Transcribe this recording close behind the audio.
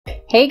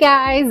Hey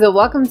guys,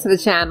 welcome to the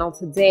channel.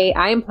 Today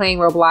I am playing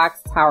Roblox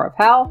Tower of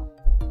Hell.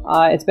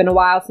 It's been a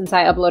while since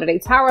I uploaded a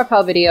Tower of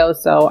Hell video,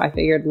 so I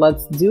figured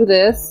let's do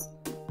this.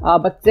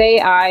 But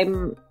today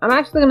I'm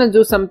actually gonna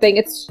do something.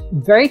 It's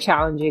very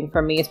challenging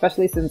for me,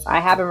 especially since I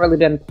haven't really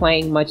been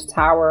playing much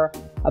Tower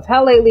of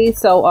Hell lately.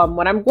 So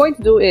what I'm going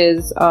to do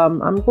is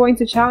I'm going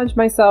to challenge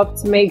myself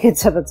to make it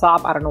to the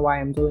top. I don't know why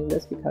I'm doing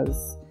this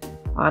because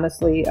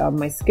honestly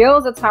my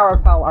skills at Tower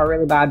of Hell are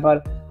really bad,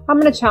 but I'm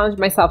gonna challenge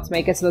myself to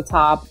make it to the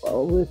top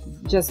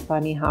with just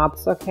bunny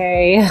hops,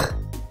 okay?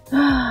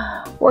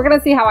 We're gonna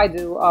see how I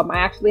do. I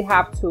actually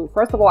have to,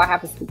 first of all, I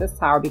have to skip this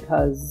tower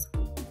because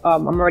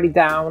I'm already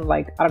down,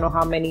 like, I don't know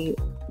how many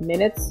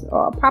minutes,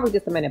 probably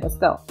just a minute, but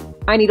still,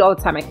 I need all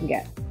the time I can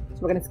get.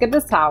 So we're gonna skip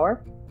this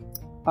tower.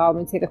 Let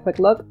me take a quick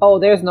look. Oh,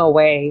 there's no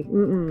way.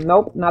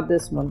 Nope, not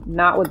this one.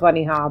 Not with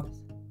bunny hops.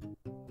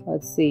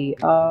 Let's see.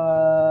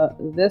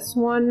 This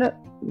one,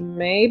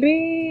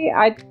 maybe?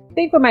 I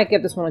think we might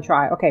give this one a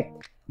try. Okay,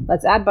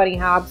 let's add bunny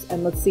hops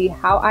and let's see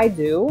how I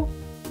do.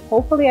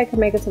 Hopefully I can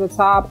make it to the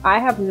top. I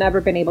have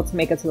never been able to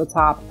make it to the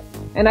top,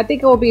 and I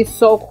think it would be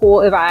so cool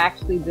if I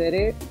actually did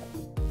it.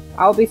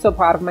 I would be so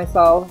proud of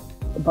myself,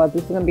 but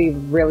this is gonna be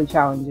really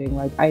challenging,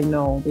 like, I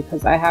know,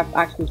 because I have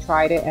actually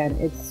tried it and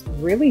it's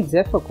really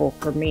difficult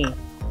for me.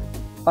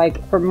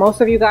 Like, for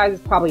most of you guys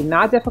it's probably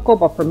not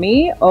difficult, but for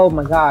me, oh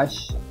my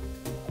gosh,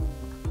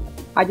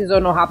 I just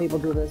don't know how people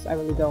do this. I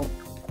really don't.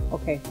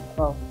 Okay,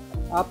 go.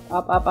 Up,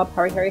 up, up, up.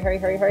 Hurry, hurry, hurry,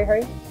 hurry, hurry,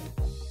 hurry.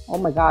 Oh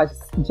my gosh,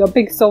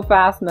 jumping so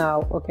fast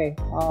now. Okay,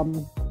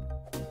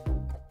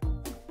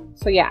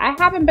 so yeah, I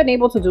haven't been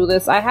able to do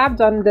this. I have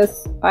done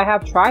this. I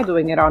have tried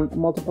doing it on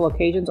multiple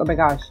occasions. Oh my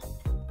gosh.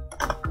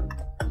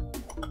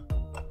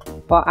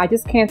 But I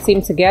just can't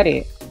seem to get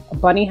it.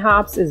 Bunny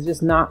hops is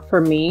just not for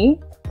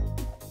me.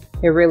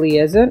 It really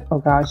isn't. Oh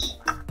gosh.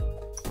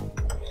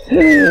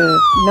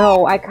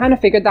 No, I kind of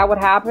figured that would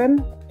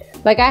happen.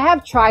 Like, I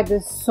have tried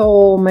this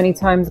so many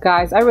times,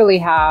 guys. I really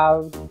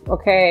have.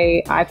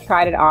 Okay, I've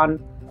tried it on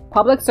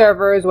public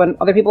servers when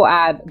other people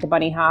add the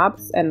bunny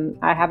hops, and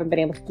I haven't been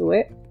able to do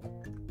it.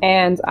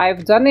 And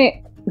I've done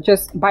it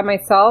just by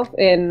myself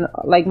in,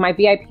 like, my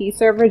VIP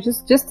server,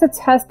 just to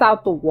test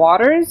out the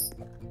waters.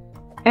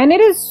 And it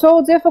is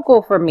so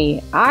difficult for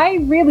me. I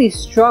really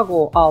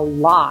struggle a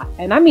lot.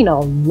 And I mean a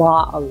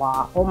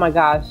lot. Oh my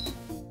gosh.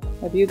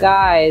 If you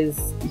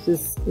guys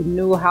just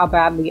knew how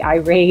badly I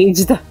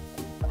raged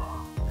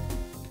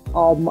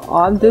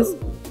on this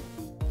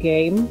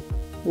game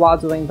while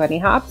doing bunny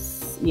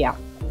hops, yeah.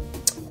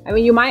 I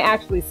mean, you might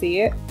actually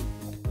see it.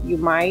 You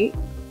might.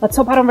 Let's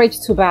hope I don't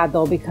rage too bad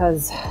though,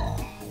 because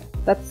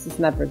that's just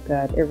never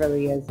good. It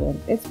really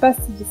isn't. It's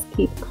best to just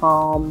keep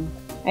calm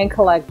and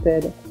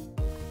collected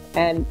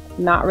and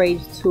not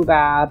rage too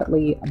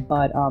badly,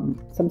 but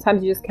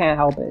sometimes you just can't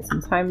help it.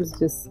 Sometimes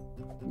just,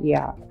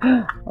 yeah.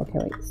 Okay,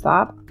 wait,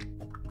 stop.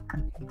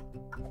 Okay.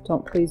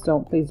 Don't, please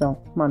don't, please don't.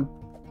 Come on.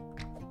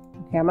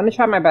 Okay, I'm gonna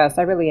try my best.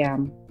 I really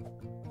am.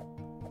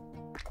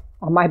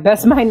 My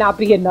best might not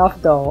be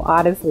enough though,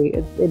 honestly.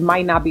 It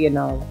might not be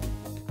enough.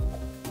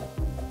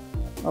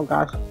 Oh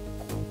gosh.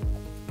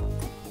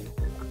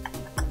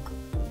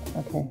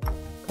 Okay,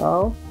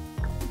 go.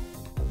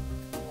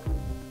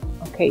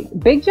 Okay,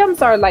 big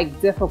jumps are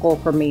like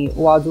difficult for me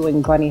while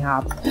doing bunny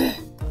hops.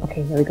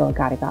 Okay, there we go.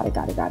 Got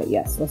it.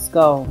 Yes, let's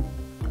go.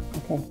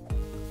 Okay.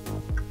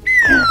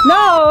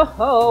 No!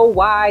 Oh,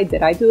 why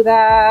did I do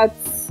that?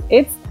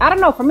 It's, I don't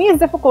know, for me it's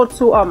difficult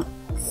to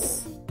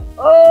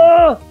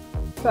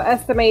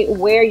estimate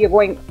where you're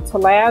going to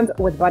land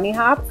with bunny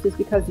hops, just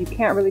because you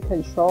can't really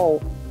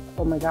control,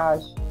 oh my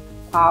gosh,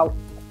 how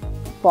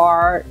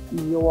far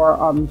your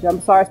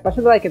jumps are,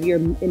 especially like if you're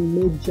in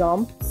mid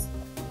jumps.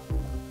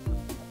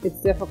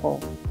 It's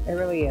difficult. It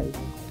really is.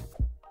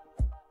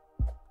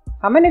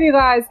 How many of you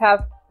guys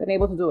have been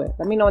able to do it?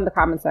 Let me know in the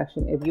comment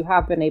section if you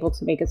have been able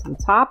to make it to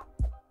the top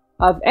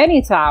of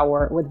any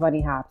tower with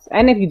bunny hops,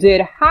 and if you did,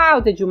 how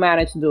did you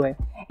manage to do it?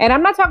 And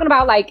I'm not talking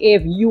about like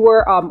if you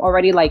were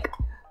already like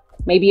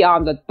maybe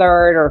on the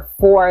 3rd or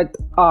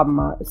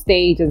 4th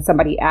stage and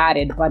somebody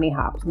added bunny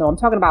hops. No, I'm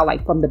talking about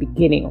like from the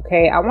beginning.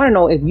 Okay, I want to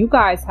know if you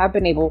guys have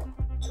been able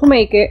to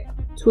make it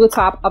to the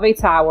top of a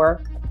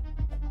tower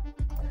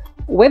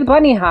with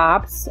bunny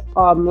hops,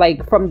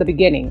 like from the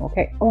beginning.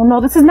 Okay. Oh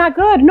no, this is not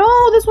good.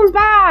 No, this one's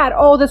bad.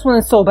 Oh, this one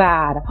is so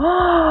bad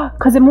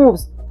because it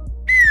moves.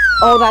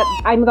 Oh,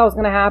 I knew that was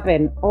gonna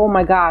happen. Oh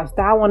my gosh,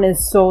 that one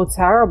is so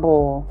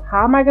terrible.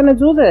 How am I gonna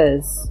do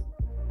this?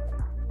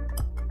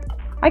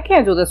 I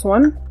can't do this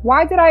one.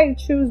 Why did I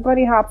choose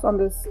bunny hops on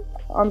this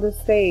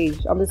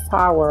stage, on this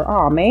tower?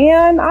 Oh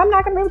man, I'm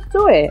not gonna be able to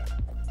do it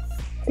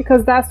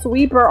because that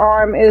sweeper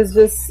arm is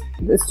just,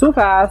 it's too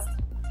fast.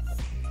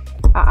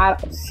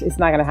 It's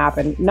not gonna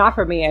happen. Not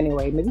for me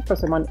anyway. Maybe for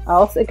someone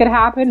else it could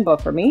happen,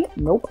 but for me,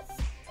 nope.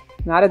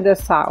 Not in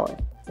this tower.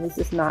 It's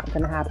just not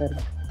gonna happen.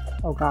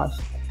 Oh gosh.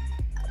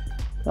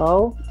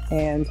 Go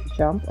and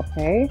jump.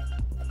 Okay.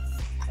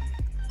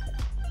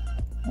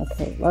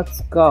 Okay, let's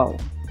go.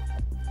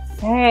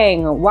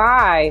 Dang,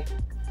 why?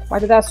 Why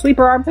did that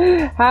sweeper arm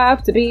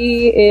have to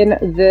be in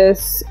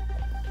this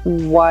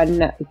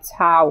one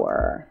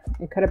tower?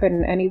 It could have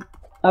been any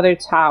other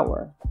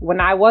tower. When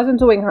I wasn't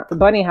doing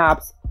bunny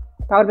hops,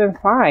 that would have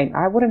been fine.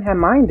 I wouldn't have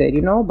minded,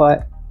 you know,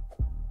 but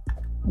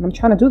I'm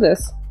trying to do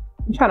this.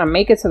 I'm trying to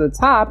make it to the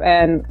top,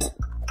 and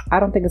I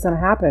don't think it's gonna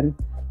happen.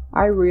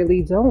 I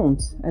really don't.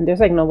 And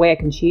there's like no way I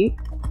can cheat.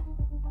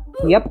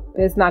 Yep,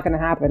 it's not gonna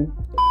happen.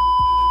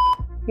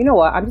 You know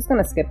what? I'm just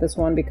gonna skip this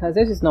one because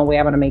there's just no way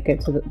I'm gonna make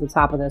it to the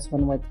top of this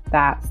one with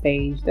that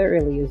stage. There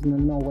really is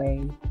no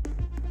way.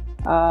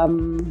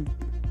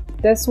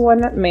 This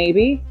one,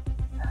 maybe.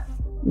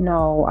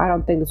 No, I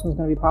don't think this one's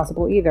gonna be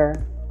possible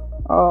either.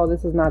 Oh,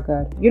 this is not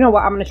good. You know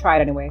what? I'm gonna try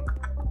it anyway.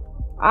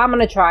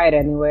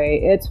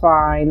 It's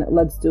fine.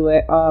 Let's do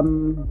it.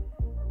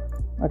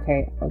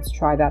 Okay, let's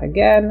try that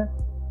again.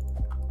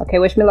 Okay,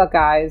 wish me luck,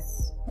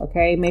 guys.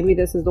 Okay, maybe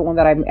this is the one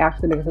that I'm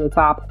actually making to the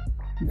top.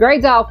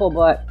 Very doubtful,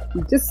 but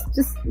just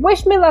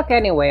wish me luck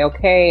anyway,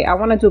 okay? I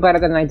want to do better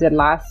than I did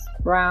last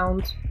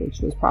round,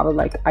 which was probably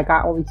like, I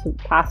got only to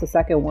pass the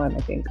second one, I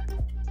think.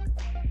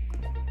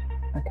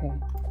 Okay,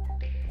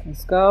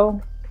 let's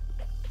go.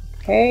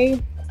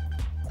 Okay.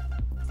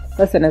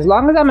 Listen, as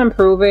long as I'm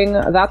improving,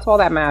 that's all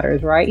that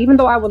matters, right? Even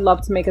though I would love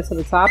to make it to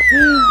the top,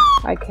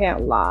 I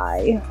can't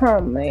lie.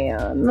 Oh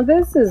man,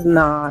 this is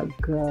not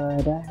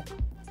good.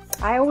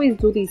 I always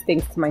do these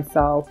things to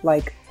myself.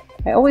 Like,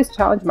 I always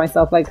challenge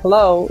myself, like,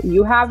 hello,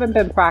 you haven't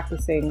been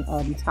practicing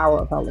Tower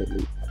of Hell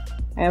lately.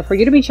 And for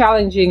you to be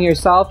challenging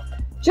yourself,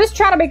 just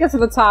try to make it to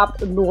the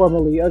top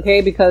normally,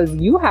 okay? Because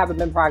you haven't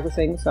been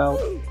practicing, so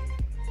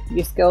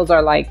your skills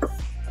are like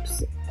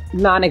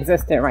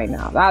non-existent right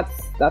now.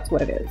 That's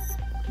what it is.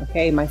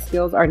 Okay, my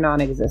skills are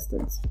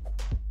non-existent.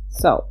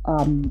 So,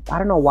 I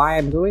don't know why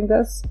I'm doing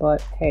this,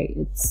 but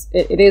hey,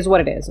 it is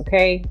what it is,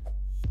 okay?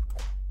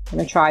 I'm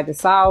gonna try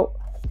this out.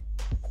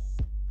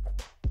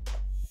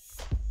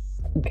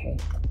 Okay,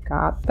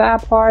 got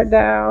that part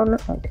down.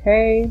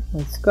 Okay,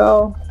 let's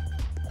go.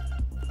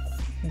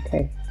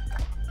 Okay,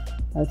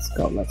 let's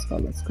go.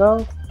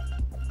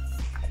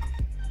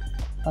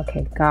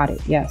 Okay, got it,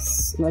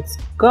 yes. Let's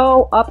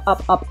go up,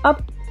 up, up,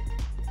 up.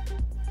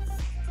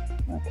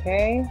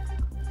 Okay.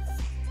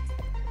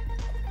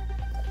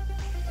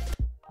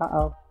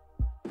 Uh-oh.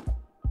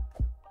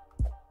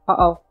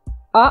 Uh-oh.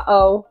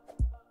 Uh-oh.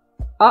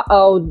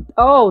 Uh-oh.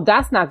 Oh,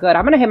 that's not good.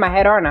 I'm gonna hit my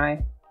head, aren't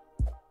I?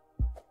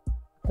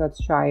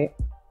 Let's try it.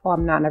 Oh,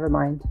 I'm not. Never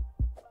mind.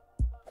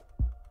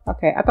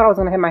 Okay, I thought I was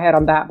gonna hit my head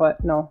on that,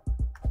 but no.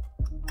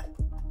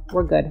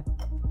 We're good.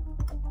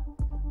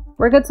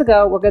 We're good to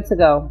go. We're good to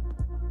go.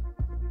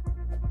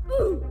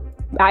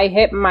 I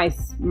hit my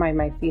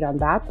feet on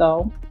that,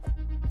 though.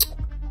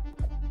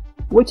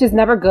 Which is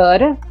never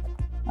good.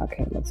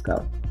 Okay, let's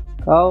go.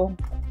 Go.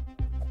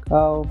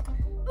 Go.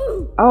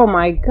 Oh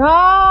my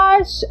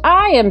gosh!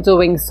 I am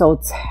doing so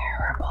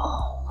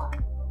terrible.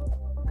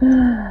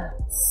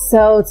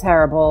 So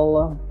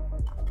terrible.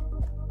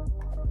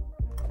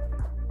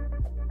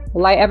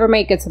 Will I ever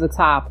make it to the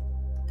top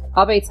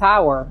of a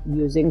tower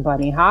using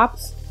bunny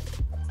hops?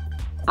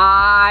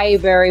 I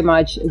very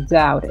much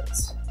doubt it.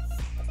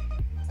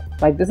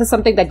 Like, this is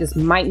something that just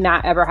might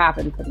not ever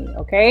happen for me,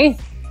 okay?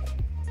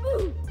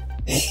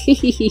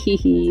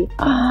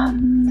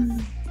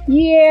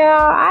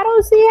 Yeah, I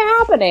don't see it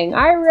happening.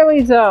 I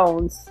really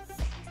don't.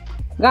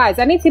 Guys,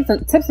 I need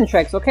tips and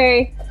tricks,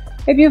 okay?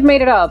 If you've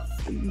made it up,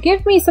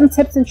 give me some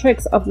tips and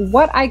tricks of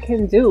what I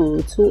can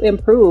do to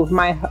improve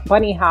my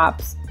bunny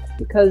hops,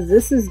 because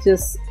this is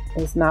just,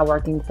 it's not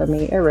working for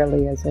me. It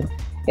really isn't.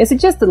 Is it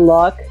just the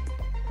luck?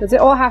 Does it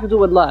all have to do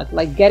with luck?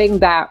 Like getting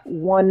that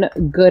one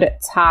good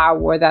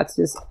tower that's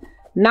just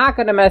not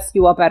gonna mess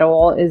you up at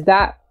all? Is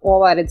that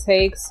all that it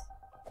takes?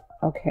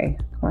 Okay,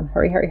 come on,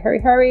 hurry, hurry, hurry,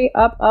 hurry.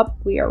 Up, up.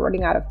 We are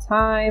running out of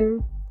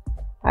time.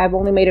 I've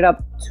only made it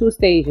up 2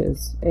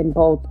 stages in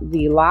both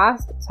the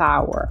last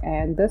tower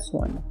and this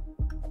one.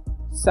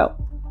 So,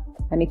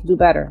 I need to do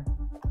better.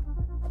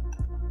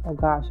 Oh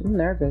gosh, I'm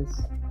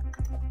nervous.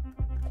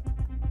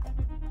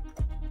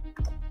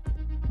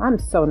 I'm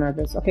so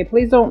nervous. Okay,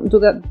 please don't do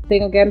that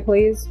thing again,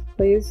 please.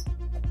 Please.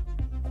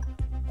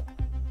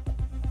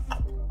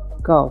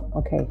 Go.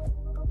 Okay.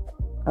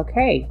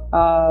 Okay.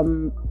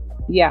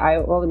 Yeah, I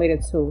only made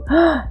it 2.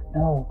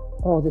 No.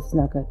 Oh, this is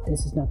not good.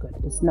 This is not good.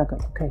 This is not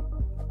good. Okay.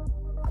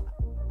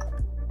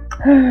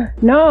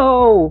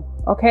 No.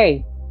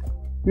 Okay.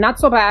 Not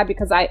so bad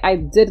because I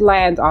did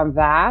land on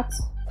that.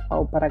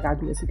 Oh, but I gotta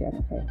do this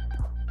again. Okay.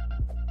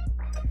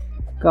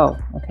 Go.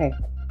 Okay.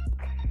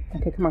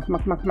 Okay, come on, come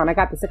on, come on, come on. I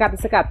got this. I got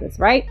this. I got this,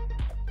 right?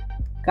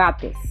 Got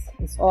this.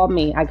 It's all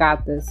me. I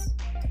got this.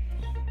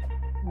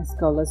 Let's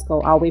go. Let's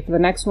go. I'll wait for the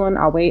next one.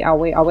 I'll wait. I'll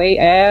wait. I'll wait.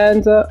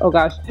 And oh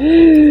gosh.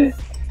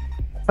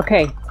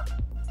 Okay.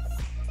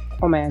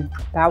 Oh man,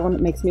 that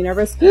one makes me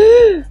nervous.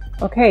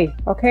 Okay.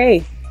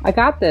 Okay. I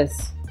got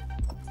this.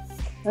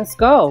 Let's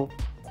go.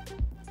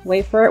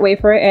 Wait for it. Wait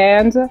for it.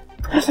 And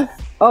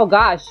oh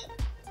gosh.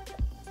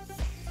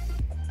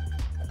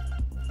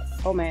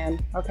 Oh man.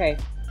 Okay.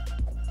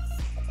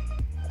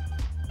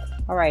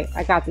 All right.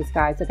 I got this,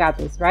 guys. I got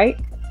this, right?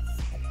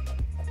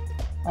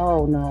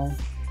 Oh no.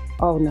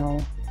 Oh no.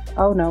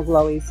 Oh no,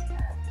 glowies.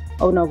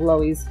 Oh no,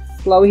 glowies.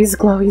 Glowies,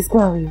 glowies,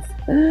 glowies.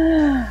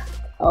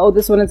 Oh,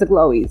 this one is a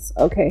glowies.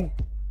 Okay.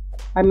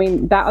 I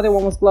mean, that other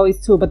one was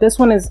glowies too, but this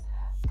one is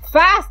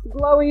fast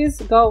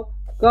glowies. Go,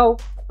 go,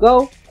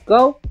 go,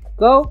 go,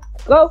 go,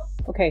 go.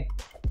 Okay.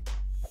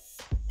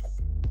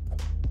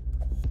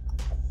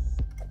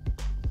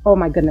 Oh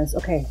my goodness.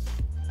 Okay.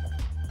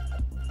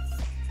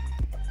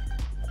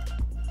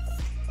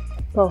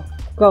 Go,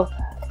 go,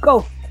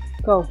 go,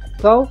 go,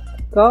 go,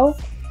 go.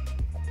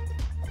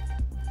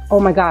 Oh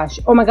my gosh.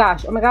 Oh my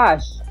gosh. Oh my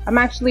gosh. I'm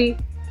actually,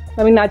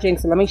 let me not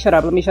jinx it. Let me shut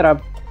up. Let me shut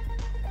up.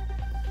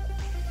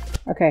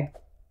 Okay.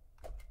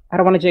 I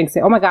don't want to jinx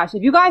it. Oh my gosh.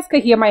 If you guys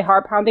could hear my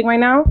heart pounding right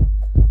now,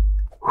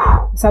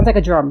 it sounds like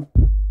a drum.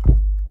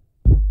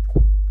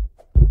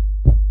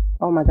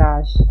 Oh my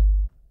gosh.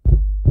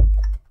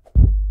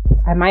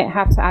 I might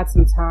have to add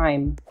some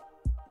time.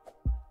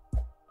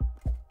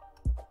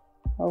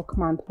 Oh,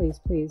 come on, please,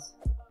 please.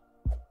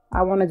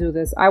 I want to do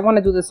this. I want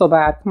to do this so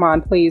bad. Come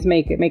on, please,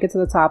 make it. Make it to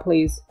the top,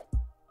 please.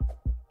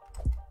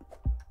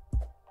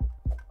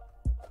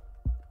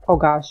 Oh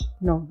gosh.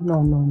 No,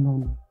 no, no, no,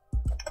 no.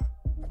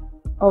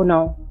 Oh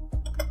no.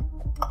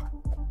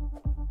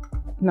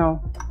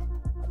 No.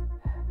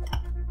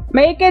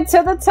 Make it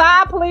to the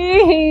top,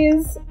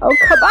 please. Oh,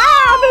 come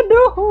on.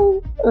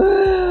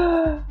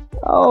 No.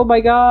 Oh my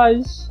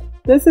gosh.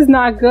 This is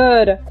not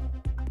good.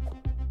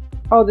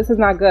 Oh, this is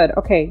not good.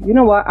 Okay, you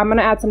know what? I'm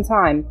gonna add some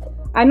time.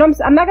 I know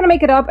I'm not gonna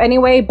make it up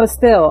anyway, but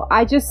still,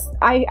 I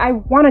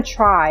want to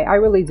try. I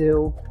really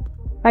do.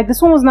 Like,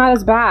 this one was not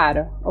as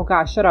bad. Oh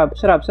gosh, shut up,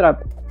 shut up, shut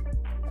up.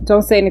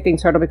 Don't say anything,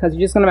 Turtle, because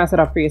you're just gonna mess it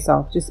up for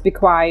yourself. Just be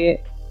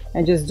quiet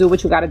and just do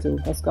what you gotta do.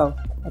 Let's go.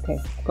 Okay,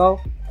 go,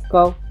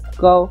 go,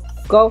 go,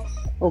 go.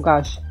 Oh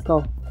gosh,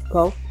 go,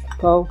 go,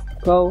 go,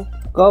 go,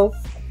 go.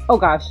 Oh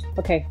gosh,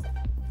 okay.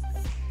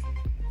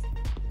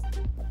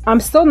 I'm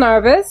still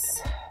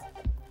nervous.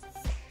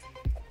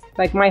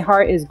 Like, my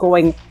heart is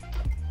going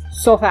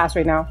so fast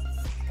right now.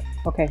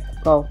 Okay,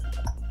 go.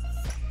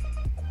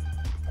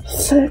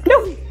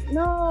 No!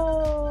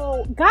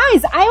 No!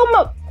 Guys,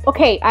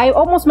 I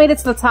almost made it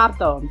to the top,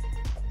 though.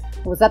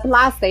 Was that the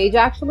last stage,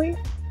 actually?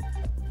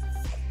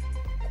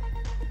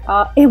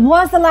 It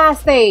was the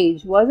last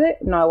stage, was it?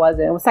 No, it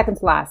wasn't. It was second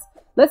to last.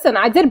 Listen,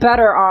 I did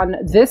better on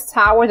this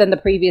tower than the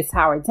previous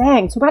tower.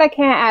 Dang, too bad I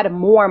can't add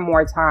more and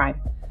more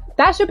time.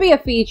 That should be a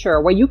feature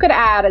where you could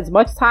add as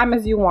much time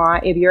as you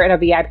want if you're in a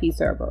VIP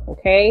server,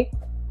 okay?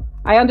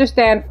 I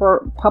understand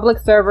for public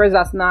servers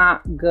that's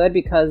not good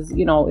because,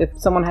 you know, if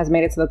someone has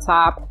made it to the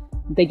top,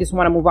 they just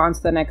want to move on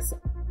to the next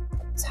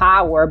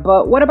tower.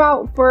 But what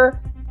about for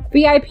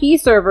VIP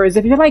servers?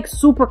 If you're like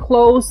super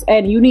close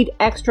and you need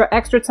extra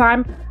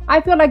time,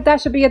 I feel like that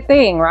should be a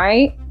thing,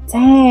 right?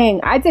 Dang,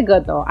 I did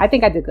good though. I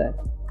think I did good.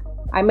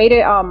 I made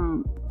it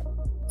to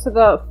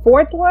the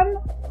fourth one,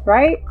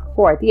 right?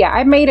 Fourth, yeah,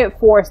 I made it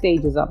 4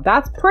 stages up.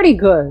 That's pretty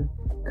good,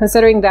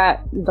 considering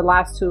that the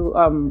last two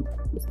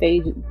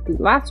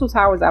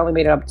towers I only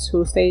made it up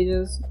 2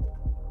 stages.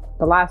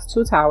 The last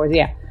 2 towers,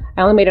 yeah,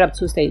 I only made it up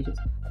 2 stages.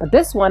 But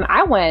this one,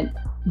 I went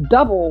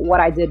double what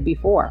I did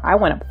before. I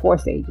went up 4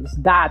 stages.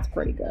 That's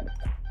pretty good.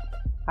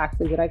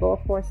 Actually, did I go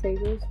up 4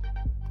 stages?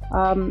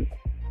 Or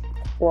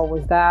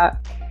was that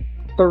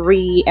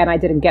 3 and I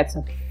didn't get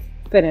to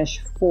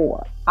finish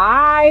 4?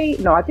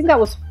 No, I think that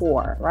was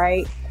 4,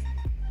 right?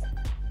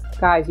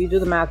 Guys, you do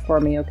the math for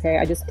me, okay?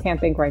 I just can't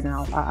think right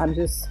now. I'm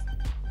just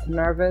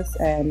nervous,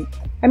 and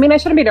I mean, I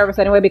shouldn't be nervous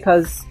anyway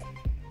because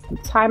the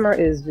timer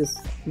is just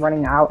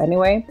running out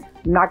anyway.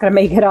 I'm not gonna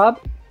make it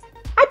up.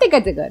 I think I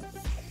did good.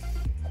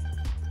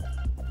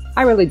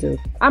 I really do.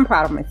 I'm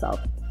proud of myself.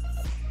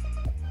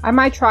 I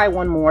might try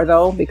one more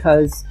though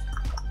because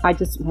I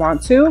just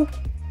want to.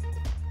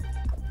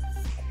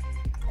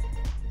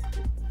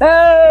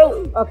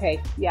 Oh,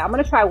 okay. Yeah, I'm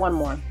gonna try one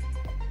more.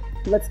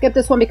 Let's skip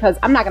this one because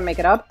I'm not gonna make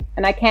it up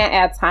and I can't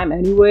add time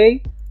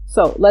anyway.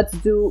 So let's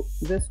do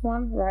this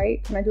one,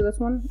 right? Can I do this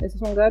one? Is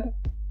this one good?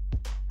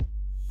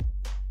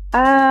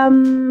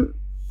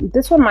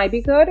 This one might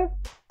be good.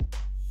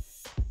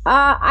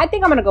 I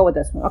think I'm gonna go with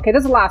this one. Okay,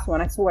 this is the last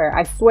one. I swear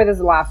this is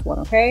the last one.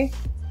 Okay,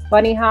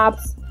 bunny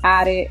hops,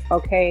 add it.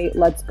 Okay,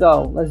 let's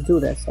go. Let's do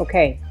this.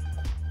 Okay,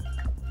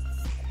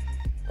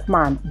 come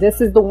on. This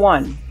is the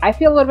one. I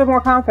feel a little bit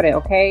more confident.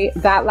 Okay,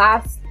 that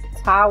last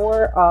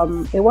tower,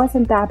 it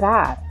wasn't that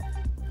bad.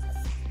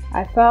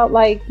 I felt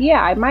like,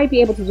 yeah, I might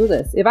be able to do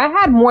this. If I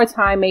had more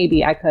time,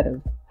 maybe I could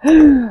have.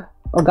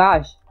 Oh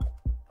gosh.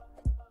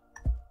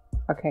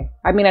 Okay,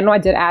 I mean, I know I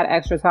did add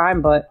extra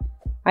time, but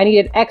I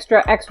needed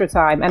extra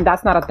time, and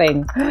that's not a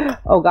thing.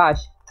 Oh gosh.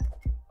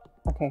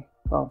 Okay,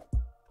 go.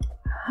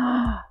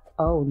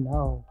 Oh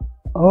no.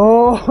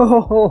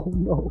 Oh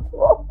no.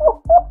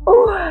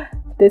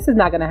 This is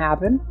not gonna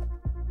happen,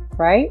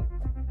 right?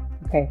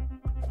 Okay.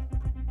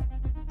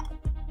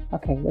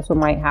 Okay, this one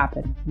might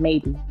happen,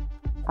 maybe.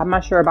 I'm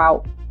not sure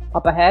about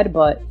up ahead,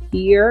 but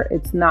here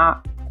it's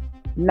not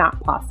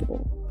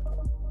possible.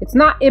 It's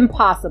not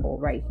impossible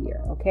right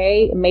here,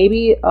 okay?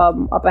 Maybe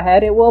up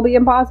ahead it will be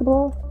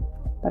impossible.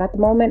 But at the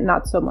moment,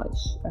 not so much.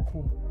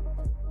 Okay.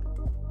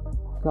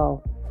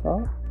 Go,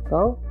 go,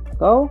 go,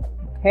 go.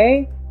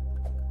 Okay.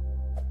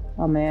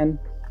 Oh man.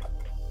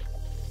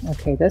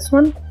 Okay, this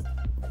one.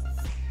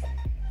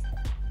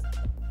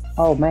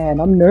 Oh man,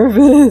 I'm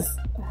nervous.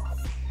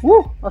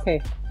 Woo!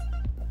 Okay.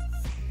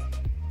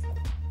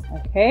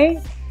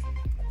 Okay.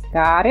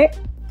 Got it.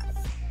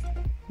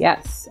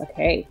 Yes,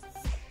 okay.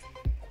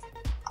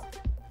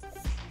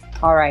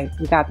 Alright,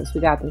 we got this,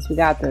 we got this, we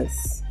got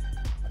this.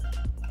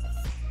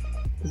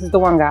 This is the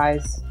one,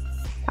 guys.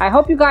 I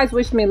hope you guys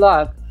wish me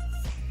luck.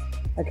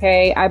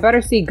 Okay, I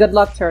better see good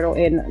luck turtle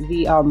in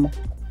the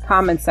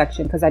comment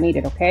section because I need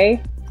it,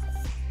 okay?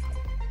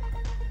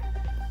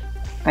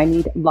 I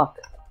need luck.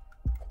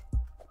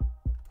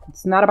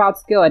 It's not about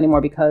skill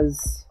anymore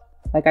because,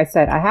 like I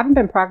said, I haven't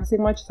been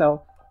practicing much,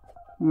 so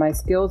my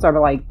skills are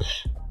like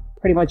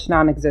pretty much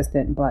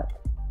non-existent, but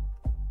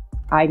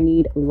I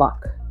need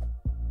luck.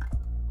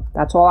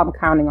 That's all I'm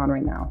counting on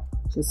right now.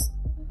 Just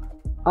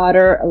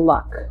utter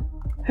luck.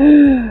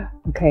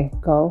 Okay,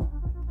 go.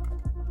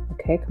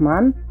 Okay, come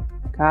on.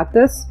 Got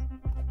this.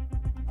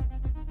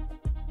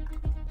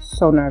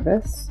 So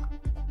nervous.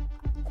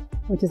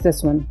 Which is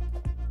this one?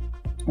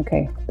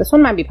 Okay, this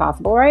one might be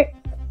possible, right?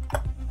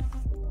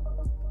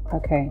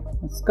 Okay,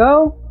 let's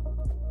go.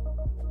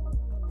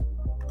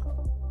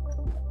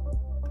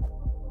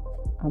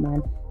 Oh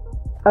man.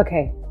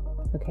 Okay,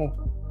 okay,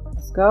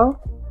 let's go.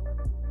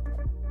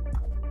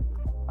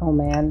 Oh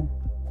man.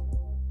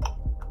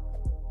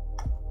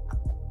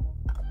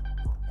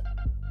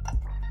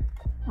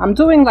 I'm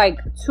doing like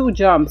 2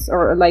 jumps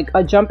or like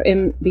a jump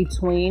in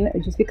between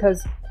just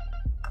because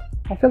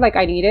I feel like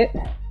I need it.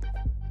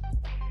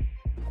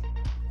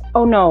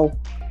 Oh no.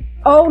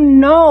 Oh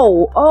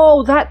no.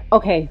 Oh, that.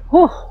 Okay.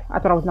 Whew. I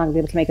thought I was not gonna be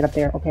able to make it up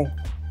there. Okay.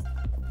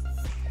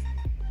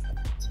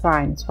 It's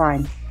fine. It's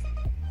fine.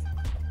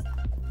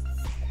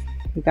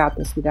 We got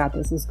this. We got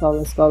this. Let's go.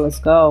 Let's go. Let's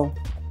go.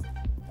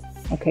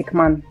 Okay, come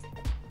on.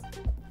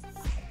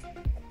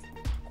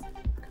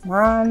 Come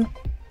on.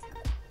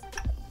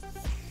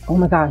 Oh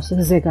my gosh, this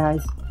is it,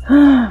 guys.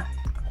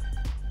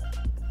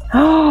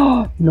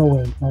 Oh, no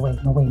way, no way,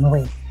 no way, no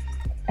way.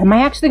 Am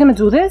I actually gonna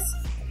do this?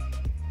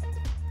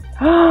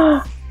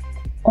 Oh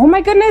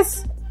my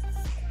goodness.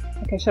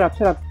 Okay, shut up,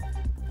 shut up.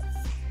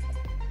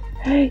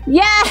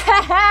 Yes!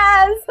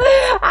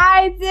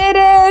 I did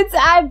it!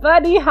 I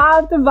bunny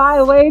hopped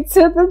my way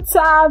to the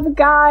top,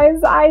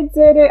 guys. I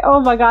did it. Oh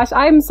my gosh,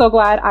 I'm so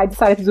glad I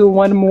decided to do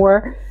one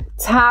more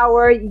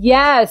tower.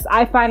 Yes,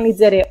 I finally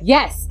did it.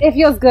 Yes, it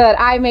feels good.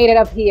 I made it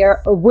up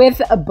here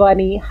with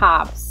bunny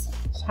hops.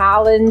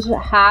 Challenge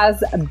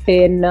has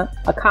been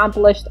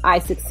accomplished. I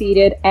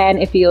succeeded and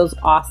it feels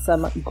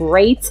awesome.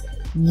 Great.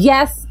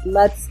 Yes,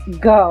 let's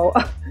go.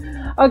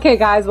 Okay,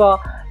 guys,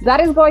 well, that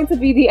is going to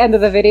be the end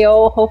of the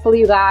video.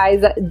 Hopefully you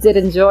guys did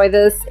enjoy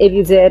this. If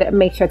you did,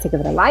 make sure to give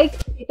it a like.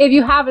 If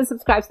you haven't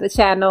subscribed to the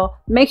channel,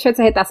 make sure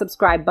to hit that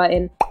subscribe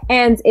button.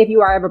 And if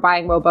you are ever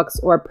buying Robux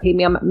or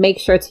Premium, make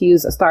sure to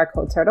use a star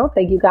code turtle.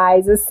 Thank you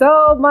guys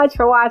so much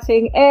for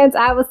watching, and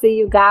I will see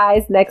you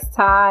guys next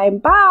time.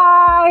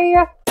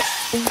 Bye!